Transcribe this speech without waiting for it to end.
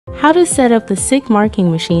How to set up the SIC marking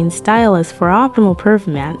machine Stylus for optimal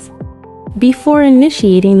performance. Before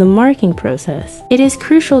initiating the marking process, it is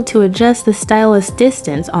crucial to adjust the stylus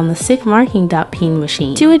distance on the SIC Marking .peen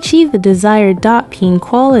machine to achieve the desired .peen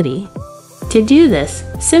quality. To do this,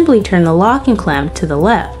 simply turn the locking clamp to the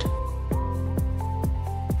left.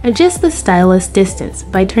 Adjust the stylus distance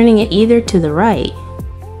by turning it either to the right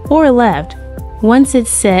or left. Once it's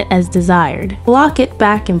set as desired, lock it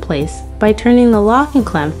back in place by turning the locking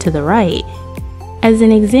clamp to the right. As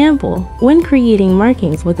an example, when creating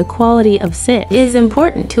markings with the quality of SIC, it is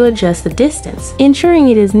important to adjust the distance, ensuring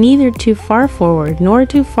it is neither too far forward nor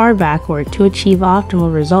too far backward to achieve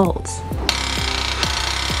optimal results.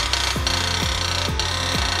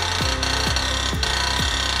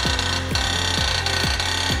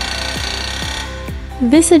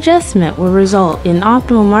 This adjustment will result in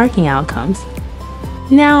optimal marking outcomes.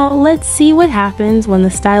 Now, let's see what happens when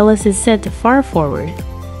the stylus is set to far forward.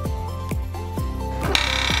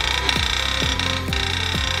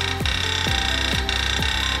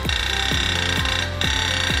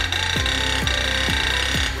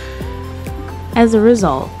 As a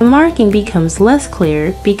result, the marking becomes less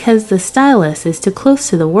clear because the stylus is too close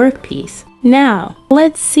to the workpiece. Now,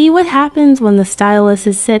 let's see what happens when the stylus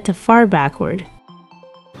is set to far backward.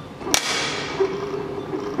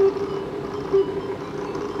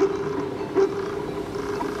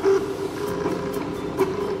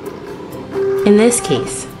 In this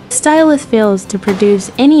case, the stylus fails to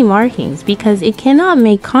produce any markings because it cannot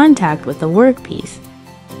make contact with the workpiece.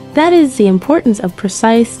 That is the importance of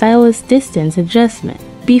precise stylus distance adjustment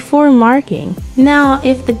before marking. Now,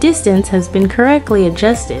 if the distance has been correctly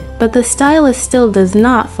adjusted, but the stylus still does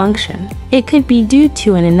not function, it could be due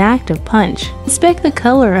to an inactive punch. Inspect the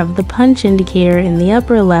color of the punch indicator in the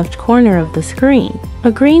upper left corner of the screen.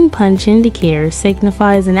 A green punch indicator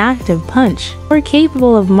signifies an active punch or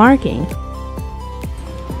capable of marking.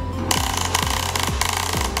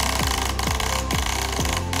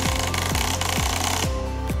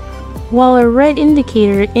 While a red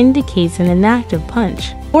indicator indicates an inactive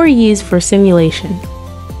punch, or used for simulation.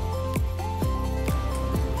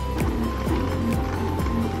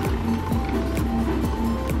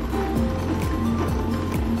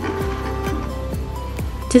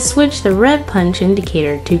 To switch the red punch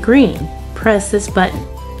indicator to green, press this button.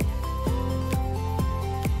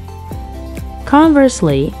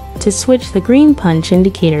 Conversely, to switch the green punch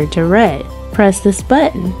indicator to red, press this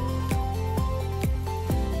button.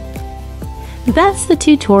 That's the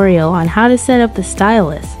tutorial on how to set up the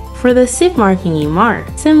stylus. For the SIC Marking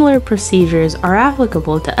eMark, similar procedures are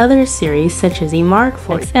applicable to other series such as eMark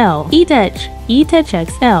 4XL, eTouch, eTouch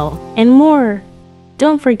XL, and more.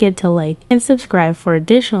 Don't forget to like and subscribe for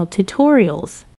additional tutorials.